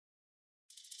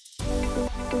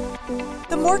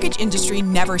The mortgage industry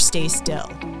never stays still.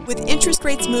 With interest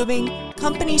rates moving,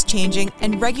 companies changing,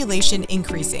 and regulation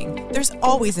increasing, there's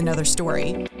always another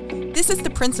story. This is The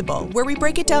Principal, where we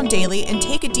break it down daily and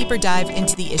take a deeper dive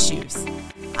into the issues.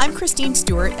 I'm Christine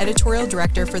Stewart, Editorial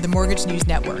Director for the Mortgage News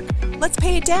Network. Let's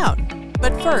pay it down.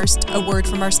 But first, a word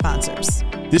from our sponsors.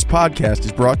 This podcast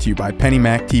is brought to you by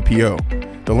PennyMac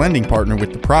TPO, the lending partner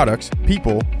with the products,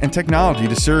 people, and technology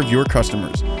to serve your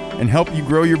customers and help you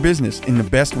grow your business in the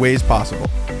best ways possible.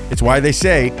 It's why they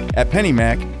say, at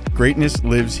PennyMac, greatness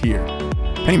lives here.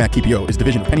 PennyMac TPO is a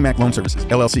division of PennyMac Loan Services,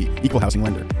 LLC, Equal Housing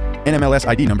Lender. NMLS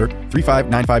ID number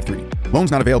 35953. Loans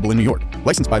not available in New York.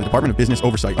 Licensed by the Department of Business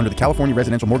Oversight under the California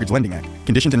Residential Mortgage Lending Act.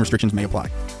 Conditions and restrictions may apply.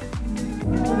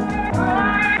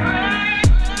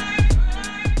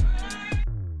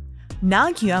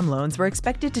 Non-QM loans were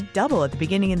expected to double at the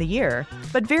beginning of the year,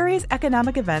 but various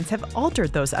economic events have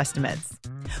altered those estimates.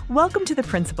 Welcome to The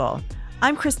Principal.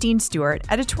 I'm Christine Stewart,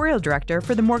 Editorial Director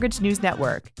for the Mortgage News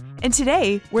Network. And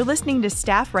today, we're listening to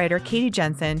staff writer Katie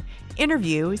Jensen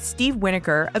interview Steve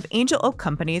Winokur of Angel Oak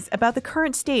Companies about the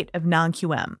current state of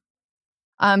non-QM.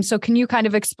 So can you kind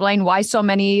of explain why so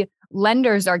many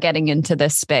lenders are getting into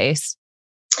this space?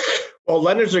 Well,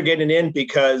 lenders are getting in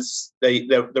because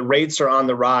the rates are on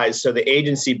the rise. So the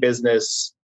agency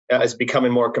business is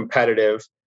becoming more competitive.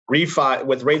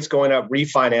 With rates going up,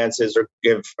 refinances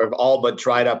have all but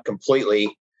dried up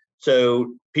completely.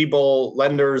 So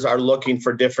lenders are looking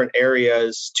for different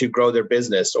areas to grow their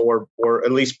business or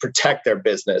at least protect their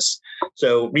business.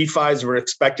 So refis were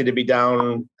expected to be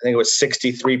down, I think it was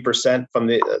 63% from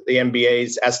the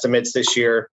MBA's estimates this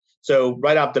year. So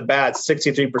right off the bat,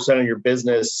 63% of your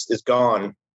business is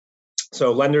gone.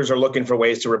 So lenders are looking for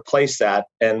ways to replace that.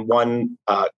 And one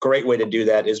great way to do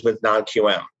that is with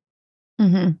non-QM.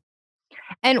 Mm-hmm.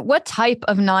 And what type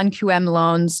of non-QM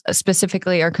loans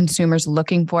specifically are consumers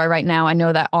looking for right now? I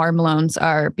know that ARM loans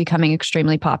are becoming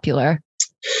extremely popular.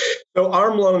 So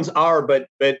ARM loans are, but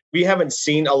we haven't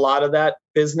seen a lot of that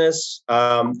business.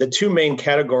 The two main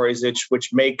categories which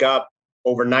make up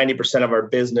over 90% of our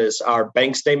business are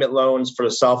bank statement loans for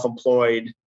the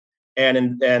self-employed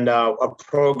and a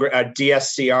program, a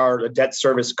DSCR, the debt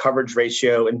service coverage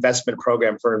ratio investment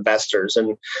program for investors.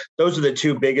 And those are the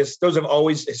two biggest. Those have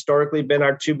always historically been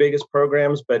our two biggest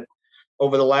programs, but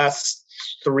over the last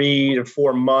 3 to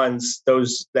 4 months,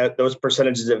 those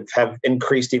percentages have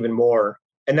increased even more.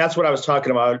 And that's what I was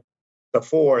talking about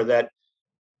before, that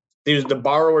the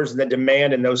borrowers and the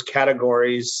demand in those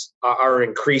categories are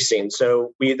increasing.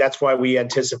 So that's why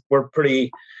we're pretty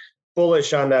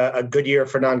bullish on a good year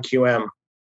for non-QM.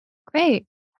 Great.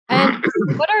 And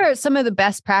what are some of the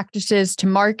best practices to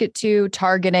market to,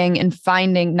 targeting, and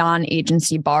finding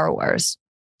non-agency borrowers?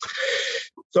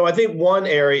 So I think one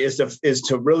area is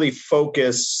to really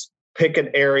focus, pick an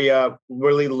area,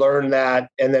 really learn that,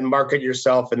 and then market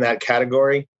yourself in that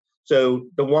category. So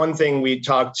the one thing we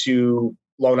talk to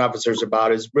loan officers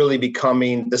about is really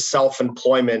becoming the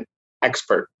self-employment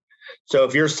expert. So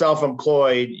if you're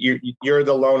self-employed, you're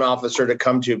the loan officer to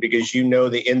come to because you know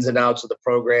the ins and outs of the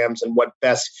programs and what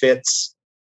best fits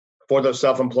for those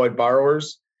self-employed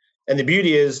borrowers. And the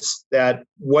beauty is that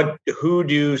who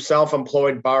do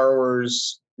self-employed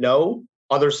borrowers know?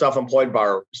 Other self-employed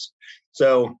borrowers.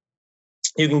 So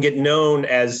you can get known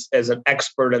as an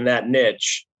expert in that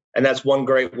niche. And that's one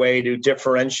great way to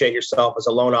differentiate yourself as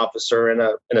a loan officer in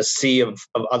a sea of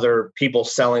other people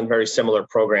selling very similar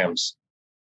programs.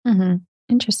 Mm-hmm.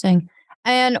 Interesting.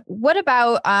 And what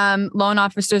about loan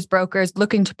officers, brokers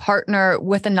looking to partner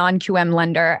with a non-QM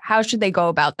lender? How should they go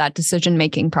about that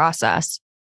decision-making process?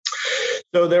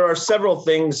 So there are several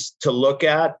things to look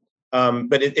at,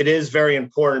 but it is very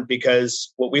important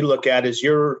because what we look at is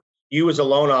you as a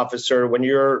loan officer, when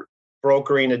you're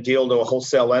brokering a deal to a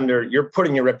wholesale lender, you're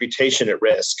putting your reputation at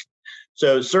risk.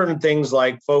 So certain things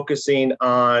like focusing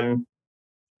on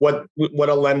what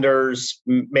a lender's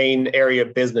main area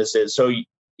of business is. So,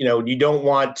 you don't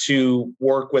want to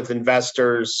work with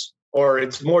investors, or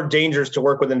it's more dangerous to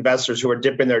work with investors who are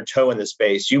dipping their toe in the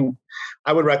space.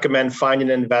 I would recommend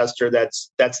finding an investor that's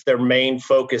their main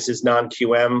focus is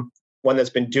non-QM, one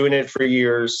that's been doing it for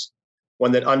years,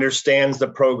 one that understands the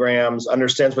programs,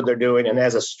 understands what they're doing, and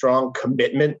has a strong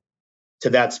commitment to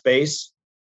that space.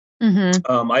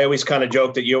 Mm-hmm. I always kind of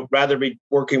joke that you'd rather be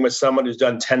working with someone who's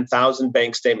done 10,000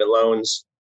 bank statement loans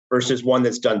versus one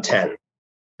that's done 10.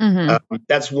 Mm-hmm.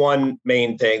 That's one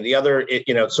main thing. The other,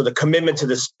 so the commitment to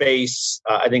the space,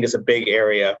 I think, is a big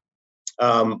area.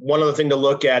 One other thing to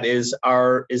look at is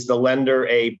the lender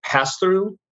a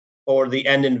pass-through or the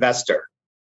end investor?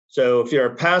 So if you're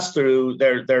a pass-through,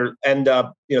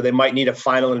 they might need a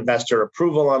final investor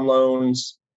approval on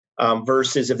loans.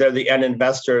 versus if they're the end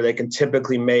investor, they can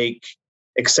typically make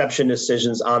exception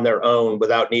decisions on their own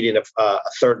without needing a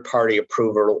third-party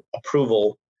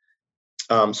approval.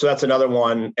 So that's another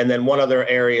one. And then one other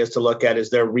area is to look at is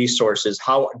their resources.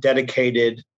 How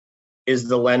dedicated is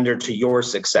the lender to your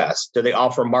success? Do they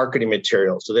offer marketing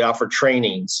materials? Do they offer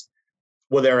trainings?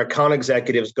 Will their account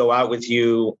executives go out with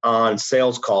you on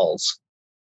sales calls?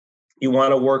 You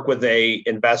want to work with a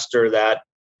investor that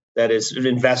is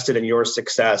invested in your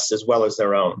success as well as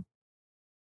their own.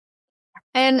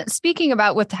 And speaking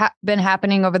about what's been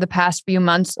happening over the past few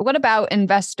months, what about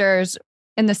investors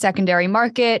in the secondary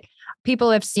market?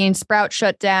 People have seen Sprout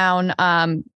shut down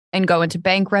and go into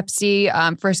bankruptcy.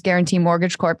 First Guarantee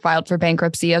Mortgage Corp filed for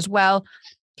bankruptcy as well.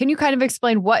 Can you kind of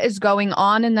explain what is going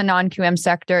on in the non-QM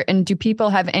sector, and do people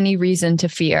have any reason to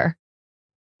fear?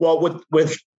 Well,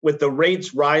 with the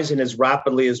rates rising as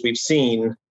rapidly as we've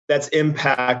seen, that's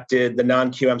impacted the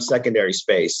non-QM secondary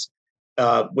space.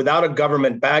 Without a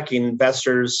government backing,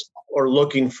 investors are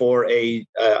looking for a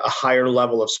higher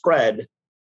level of spread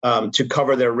to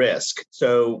cover their risk.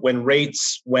 So when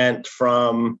rates went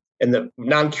from, and the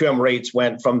non-QM rates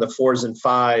went from the 4s and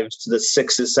 5s to the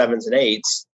 6s, 7s, and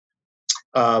 8s,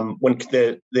 when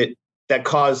that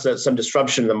caused some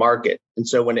disruption in the market. And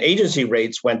so when agency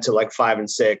rates went to like 5 and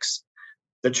 6,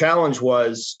 the challenge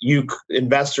was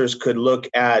investors could look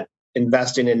at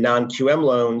investing in non-QM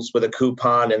loans with a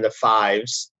coupon in the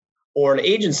 5s, or an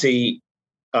agency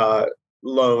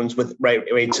loans with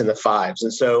rates in the 5s.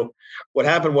 And so what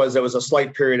happened was there was a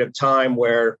slight period of time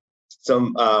where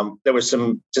there was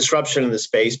some disruption in the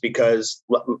space because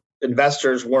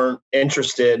investors weren't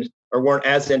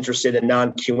as interested in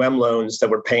non-QM loans that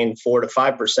were paying 4 to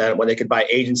 5% when they could buy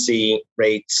agency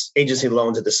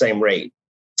loans at the same rate.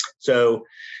 So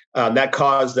that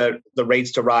caused the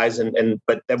rates to rise,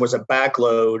 but there was a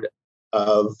backload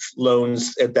of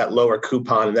loans at that lower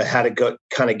coupon that had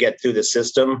to get through the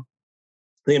system.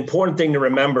 The important thing to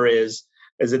remember is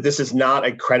that this is not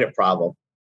a credit problem.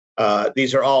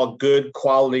 These are all good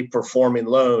quality performing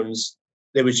loans.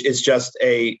 It's just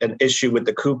an issue with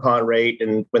the coupon rate,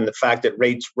 and when the fact that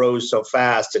rates rose so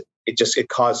fast, it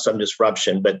caused some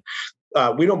disruption. But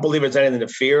we don't believe there's anything to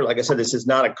fear. Like I said, this is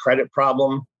not a credit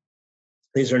problem.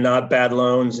 These are not bad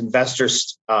loans.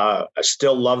 Investors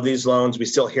still love these loans. We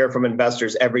still hear from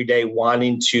investors every day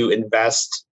wanting to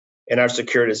invest in our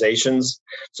securitizations.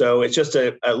 So it's just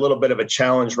a little bit of a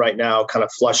challenge right now, kind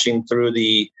of flushing through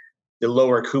the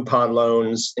lower coupon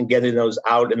loans and getting those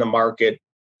out in the market.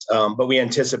 But we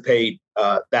anticipate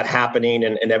that happening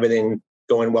and everything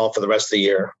going well for the rest of the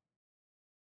year.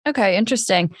 Okay,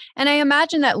 interesting. And I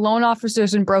imagine that loan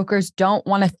officers and brokers don't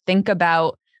want to think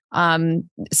about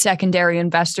secondary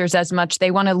investors as much. They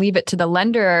want to leave it to the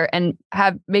lender and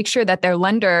make sure that their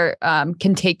lender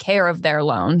can take care of their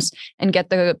loans and get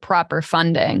the proper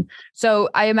funding. So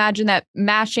I imagine that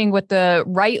matching with the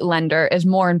right lender is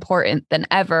more important than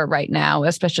ever right now,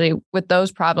 especially with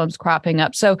those problems cropping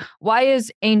up. So why is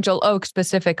Angel Oak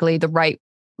specifically the right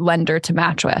lender to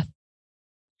match with?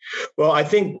 Well, I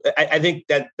think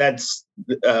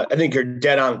you're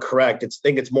dead on correct.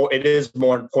 It is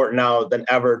more important now than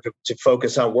ever to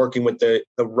focus on working with the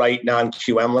right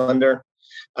non-QM lender.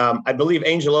 I believe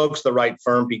Angel Oak's the right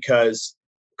firm because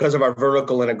of our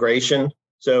vertical integration.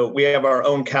 So we have our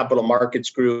own capital markets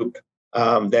group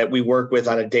that we work with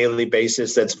on a daily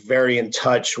basis that's very in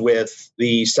touch with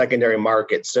the secondary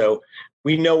market. So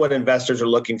we know what investors are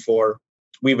looking for.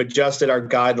 We've adjusted our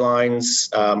guidelines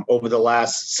over the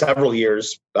last several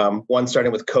years, one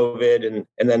starting with COVID,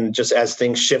 and then just as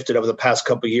things shifted over the past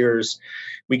couple of years,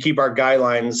 we keep our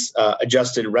guidelines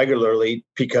adjusted regularly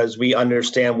because we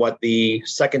understand what the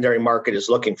secondary market is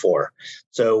looking for.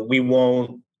 So we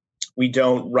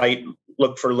don't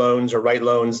look for loans or write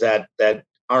loans that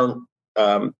aren't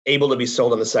able to be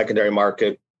sold on the secondary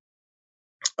market.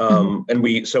 And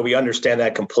we understand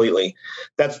that completely.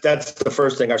 That's the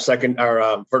first thing. Our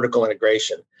vertical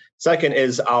integration. Second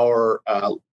is our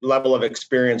level of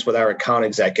experience with our account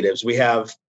executives. We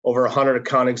have over 100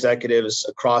 account executives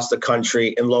across the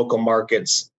country in local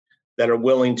markets that are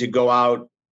willing to go out,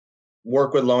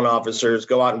 work with loan officers,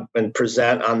 go out and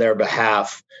present on their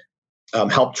behalf,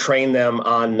 help train them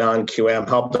on non-QM,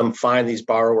 help them find these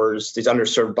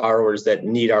underserved borrowers that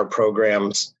need our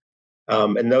programs.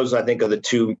 And those, I think, are the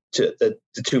two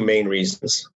main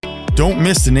reasons. Don't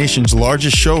miss the nation's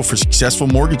largest show for successful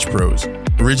mortgage pros.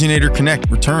 Originator Connect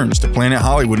returns to Planet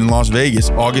Hollywood in Las Vegas,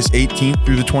 August 18th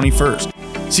through the 21st.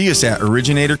 See us at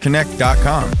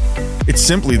originatorconnect.com. It's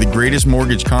simply the greatest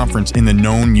mortgage conference in the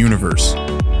known universe.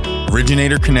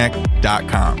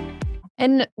 originatorconnect.com.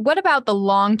 And what about the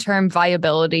long-term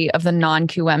viability of the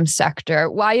non-QM sector?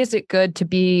 Why is it good to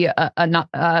be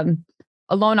a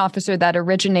loan officer that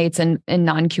originates in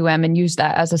non-QM and use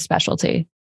that as a specialty?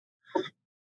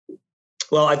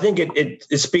 Well, I think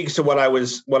it speaks to what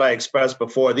I expressed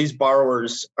before. These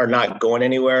borrowers are not going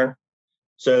anywhere.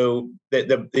 So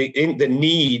the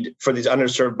need for these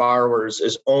underserved borrowers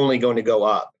is only going to go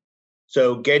up.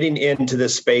 So getting into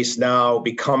this space now,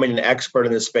 becoming an expert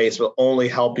in this space will only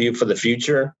help you for the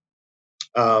future.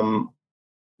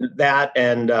 That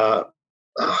and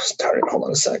sorry, hold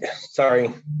on a second.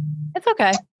 Sorry. It's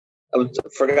okay. I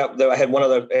forgot that I had one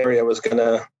other area I was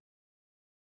gonna.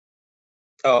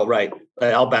 Oh, right.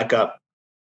 I'll back up.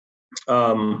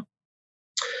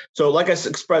 So like I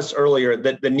expressed earlier,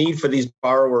 that the need for these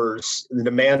borrowers, the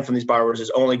demand from these borrowers is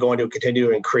only going to continue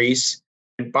to increase.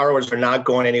 Borrowers are not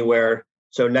going anywhere.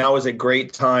 So now is a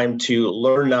great time to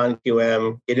learn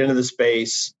non-QM, get into the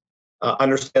space,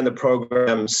 understand the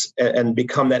programs, and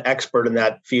become that expert in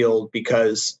that field,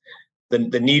 because the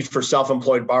need for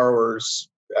self-employed borrowers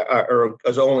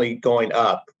is only going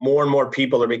up. More and more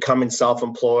people are becoming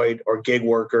self-employed or gig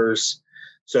workers.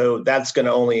 So that's going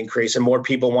to only increase, and more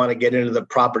people want to get into the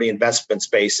property investment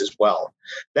space as well.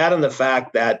 That and the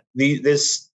fact that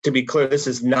this, to be clear, this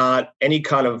is not any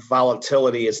kind of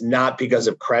volatility is not because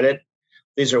of credit.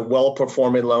 These are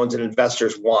well-performing loans that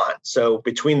investors want. So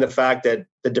between the fact that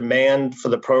the demand for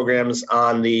the programs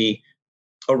on the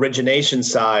origination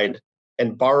side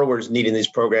and borrowers needing these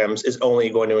programs is only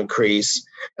going to increase.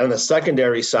 And on the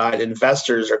secondary side,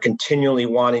 investors are continually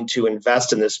wanting to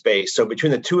invest in this space. So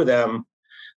between the two of them,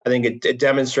 I think it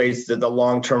demonstrates the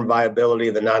long-term viability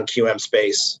of the non-QM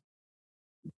space.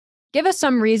 Give us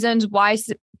some reasons why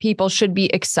people should be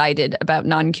excited about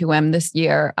non-QM this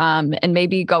year, and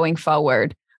maybe going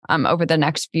forward over the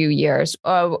next few years.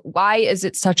 Why is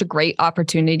it such a great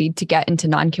opportunity to get into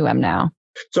non-QM now?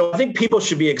 So I think people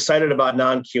should be excited about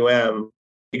non-QM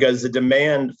because the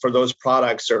demand for those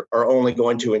products are only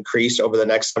going to increase over the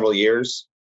next several years.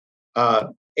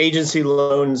 Agency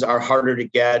loans are harder to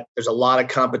get. There's a lot of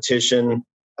competition,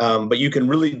 but you can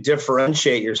really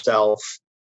differentiate yourself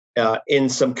in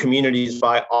some communities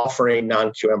by offering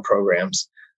non-QM programs.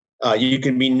 You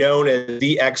can be known as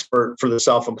the expert for the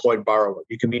self-employed borrower.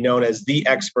 You can be known as the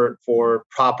expert for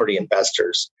property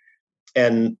investors.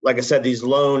 And like I said, these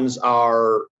loans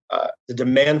are, the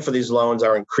demand for these loans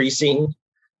are increasing,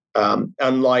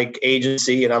 unlike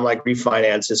agency and unlike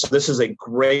refinances. So this is a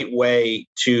great way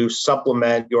to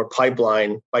supplement your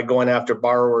pipeline by going after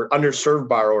underserved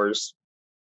borrowers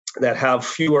that have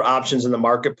fewer options in the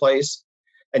marketplace.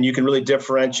 And you can really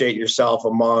differentiate yourself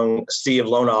among a sea of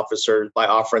loan officers by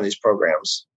offering these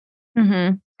programs.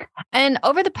 Mm-hmm. And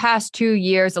over the past 2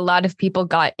 years, a lot of people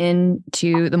got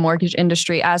into the mortgage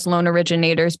industry as loan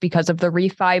originators because of the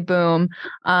refi boom,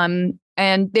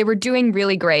 and they were doing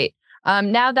really great.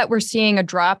 Now that we're seeing a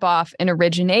drop off in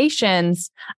originations,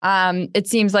 it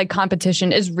seems like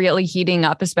competition is really heating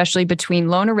up, especially between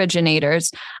loan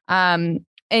originators.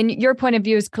 And your point of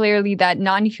view is clearly that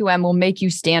non-QM will make you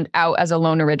stand out as a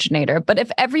loan originator. But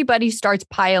if everybody starts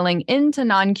piling into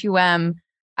non-QM,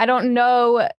 I don't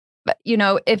know,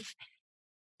 if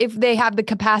they have the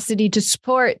capacity to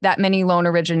support that many loan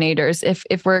originators,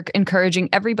 if we're encouraging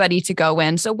everybody to go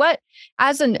in. So what,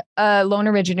 as a loan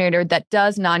originator that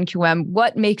does non-QM,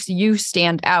 what makes you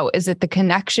stand out? Is it the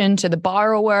connection to the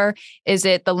borrower? Is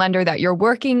it the lender that you're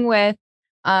working with?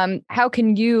 How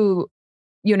can you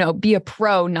be a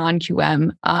pro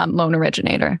non-QM loan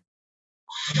originator?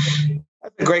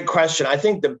 That's a great question. I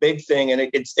think the big thing, and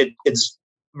it's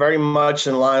very much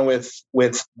in line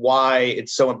with why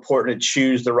it's so important to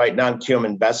choose the right non-QM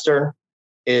investor,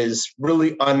 is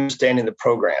really understanding the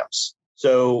programs.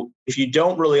 So if you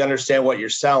don't really understand what you're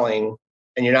selling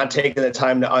and you're not taking the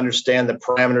time to understand the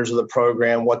parameters of the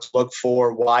program, what to look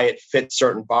for, why it fits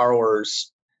certain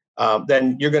borrowers,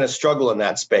 then you're going to struggle in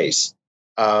that space.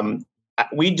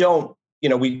 We don't,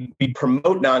 we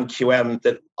promote non-QM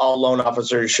that all loan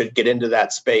officers should get into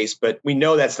that space, but we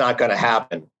know that's not going to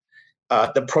happen.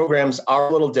 The programs are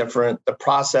a little different. The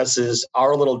processes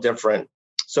are a little different.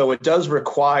 So it does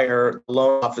require the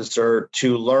loan officer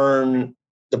to learn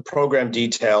the program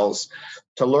details,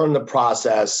 to learn the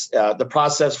process. The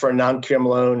process for a non-QM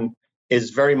loan is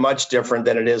very much different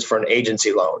than it is for an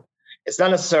agency loan. It's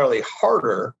not necessarily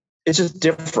harder. It's just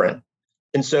different.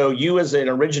 And so you as an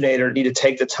originator need to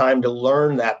take the time to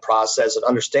learn that process and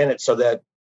understand it so that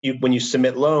when you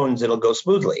submit loans, it'll go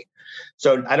smoothly.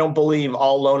 So I don't believe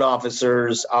all loan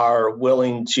officers are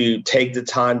willing to take the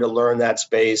time to learn that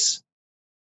space.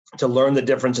 to learn the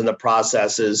difference in the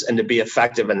processes and to be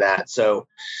effective in that. So,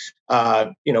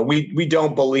 we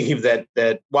don't believe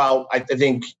that while I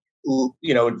think,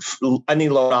 any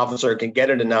loan officer can get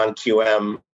into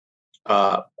non-QM,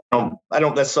 I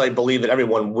don't necessarily believe that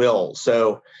everyone will.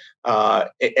 So I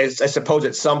suppose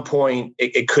at some point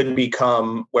it could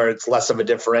become where it's less of a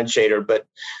differentiator,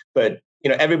 but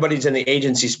everybody's in the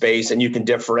agency space and you can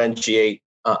differentiate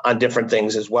on different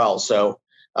things as well. So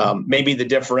maybe the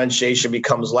differentiation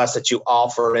becomes less that you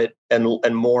offer it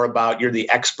and more about you're the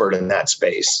expert in that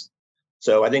space.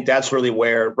 So I think that's really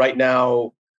where right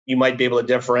now you might be able to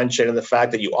differentiate in the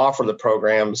fact that you offer the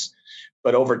programs,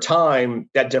 but over time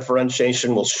that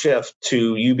differentiation will shift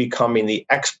to you becoming the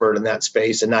expert in that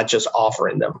space and not just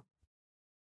offering them.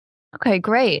 Okay,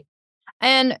 great.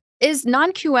 And is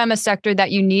non-QM a sector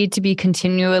that you need to be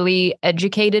continually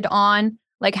educated on?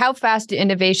 Like how fast do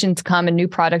innovations come and new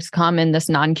products come in this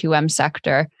non-QM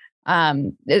sector?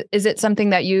 Is it something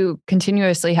that you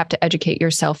continuously have to educate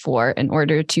yourself for in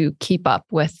order to keep up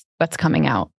with what's coming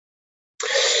out?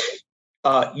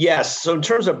 Yes. So in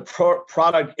terms of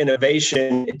product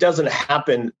innovation, it doesn't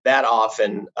happen that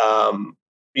often.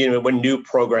 When new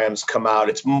programs come out,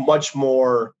 it's much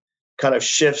more kind of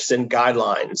shifts in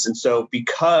guidelines. And so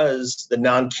because the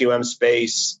non-QM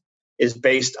space is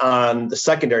based on the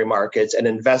secondary markets and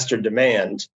investor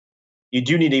demand, you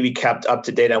do need to be kept up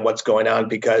to date on what's going on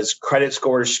because credit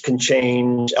scores can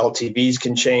change, LTVs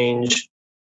can change,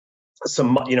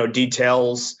 some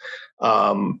details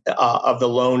of the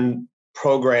loan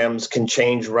programs can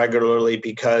change regularly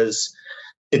because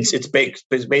it's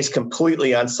based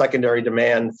completely on secondary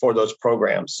demand for those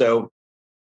programs. So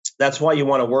that's why you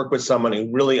want to work with someone who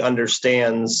really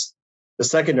understands the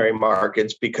secondary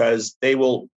markets because they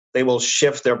will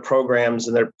shift their programs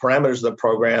and their parameters of the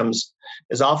programs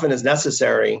as often as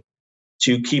necessary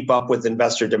to keep up with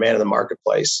investor demand in the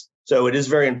marketplace. So it is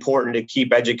very important to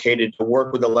keep educated, to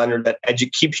work with a lender that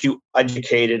keeps you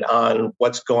educated on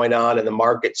what's going on in the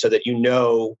market so that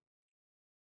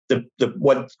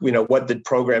what the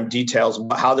program details,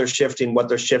 how they're shifting, what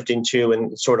they're shifting to,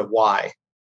 and sort of why.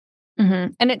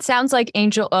 Mm-hmm. And it sounds like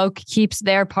Angel Oak keeps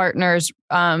their partners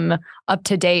up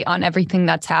to date on everything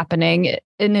that's happening,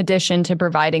 in addition to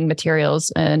providing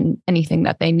materials and anything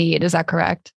that they need. Is that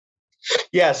correct?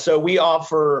 Yeah. So we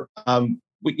offer,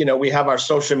 we have our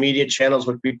social media channels,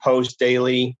 which we post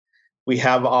daily. We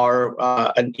have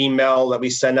an email that we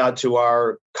send out to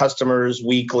our customers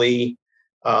weekly.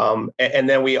 And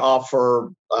then we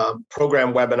offer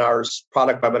program webinars,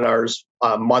 product webinars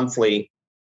monthly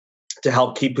to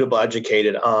help keep people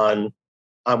educated on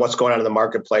what's going on in the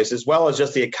marketplace, as well as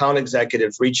just the account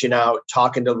executives reaching out,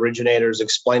 talking to originators,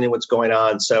 explaining what's going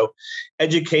on. So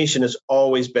education has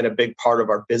always been a big part of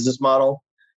our business model.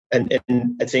 And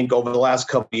I think over the last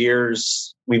couple of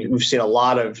years, we've seen a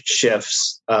lot of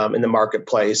shifts in the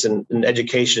marketplace, and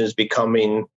education has become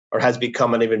an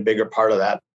even bigger part of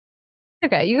that.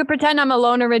 Okay, you could pretend I'm a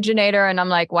loan originator and I'm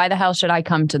like, why the hell should I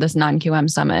come to this non-QM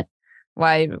summit?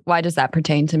 Why does that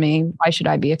pertain to me? Why should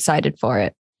I be excited for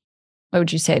it? What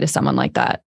would you say to someone like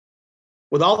that?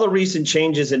 With all the recent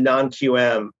changes in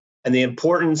non-QM and the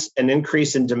importance and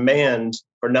increase in demand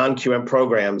for non-QM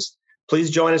programs,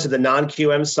 please join us at the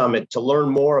non-QM Summit to learn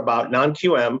more about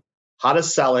non-QM, how to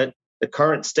sell it, the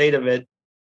current state of it,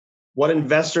 what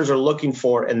investors are looking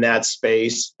for in that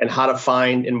space, and how to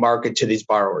find and market to these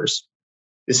borrowers.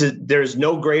 There's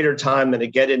no greater time than to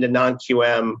get into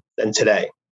non-QM than today.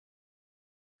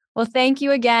 Well, thank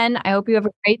you again. I hope you have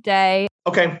a great day.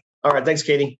 Okay. All right. Thanks,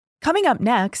 Katie. Coming up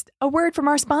next, a word from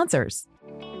our sponsors.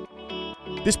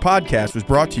 This podcast was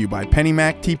brought to you by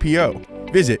PennyMac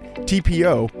TPO. Visit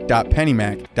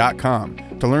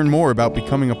tpo.pennymac.com to learn more about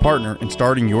becoming a partner and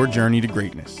starting your journey to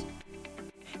greatness.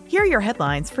 Here are your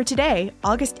headlines for today,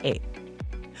 August 8th.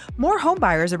 More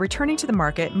homebuyers are returning to the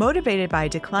market motivated by a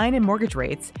decline in mortgage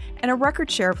rates and a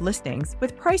record share of listings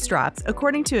with price drops,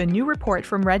 according to a new report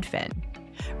from Redfin.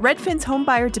 Redfin's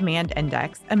Homebuyer Demand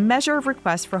Index, a measure of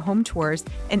requests for home tours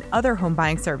and other home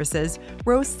buying services,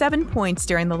 rose 7 points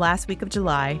during the last week of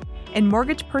July, and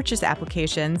mortgage purchase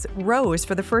applications rose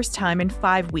for the first time in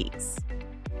 5 weeks.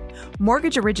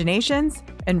 Mortgage originations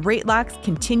and rate locks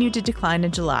continued to decline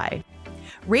in July.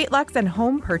 Rate locks on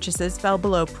home purchases fell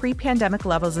below pre-pandemic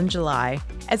levels in July,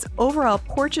 as overall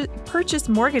purchase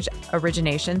mortgage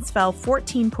originations fell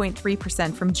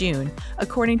 14.3% from June,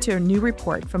 according to a new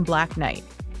report from Black Knight.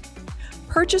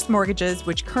 Purchase mortgages,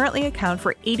 which currently account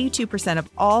for 82% of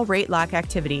all rate lock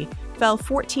activity, fell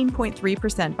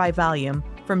 14.3% by volume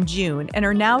from June and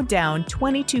are now down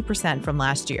 22% from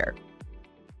last year.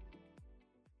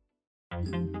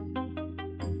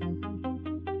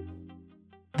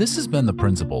 This has been The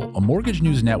Principal, a Mortgage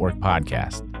News Network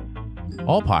podcast.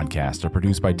 All podcasts are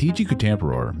produced by T.G.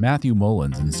 Kutamperor, Matthew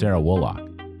Mullins, and Sarah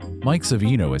Wollock. Mike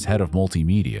Savino is head of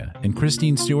multimedia, and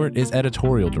Christine Stewart is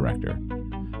editorial director.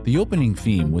 The opening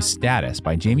theme was Status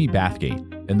by Jamie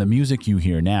Bathgate, and the music you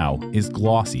hear now is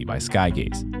Glossy by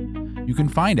Skygaze. You can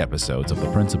find episodes of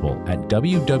The Principal at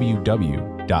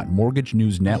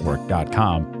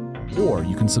www.mortgagenewsnetwork.com, or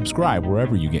you can subscribe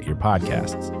wherever you get your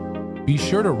podcasts. Be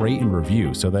sure to rate and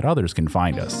review so that others can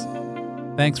find us.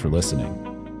 Thanks for listening.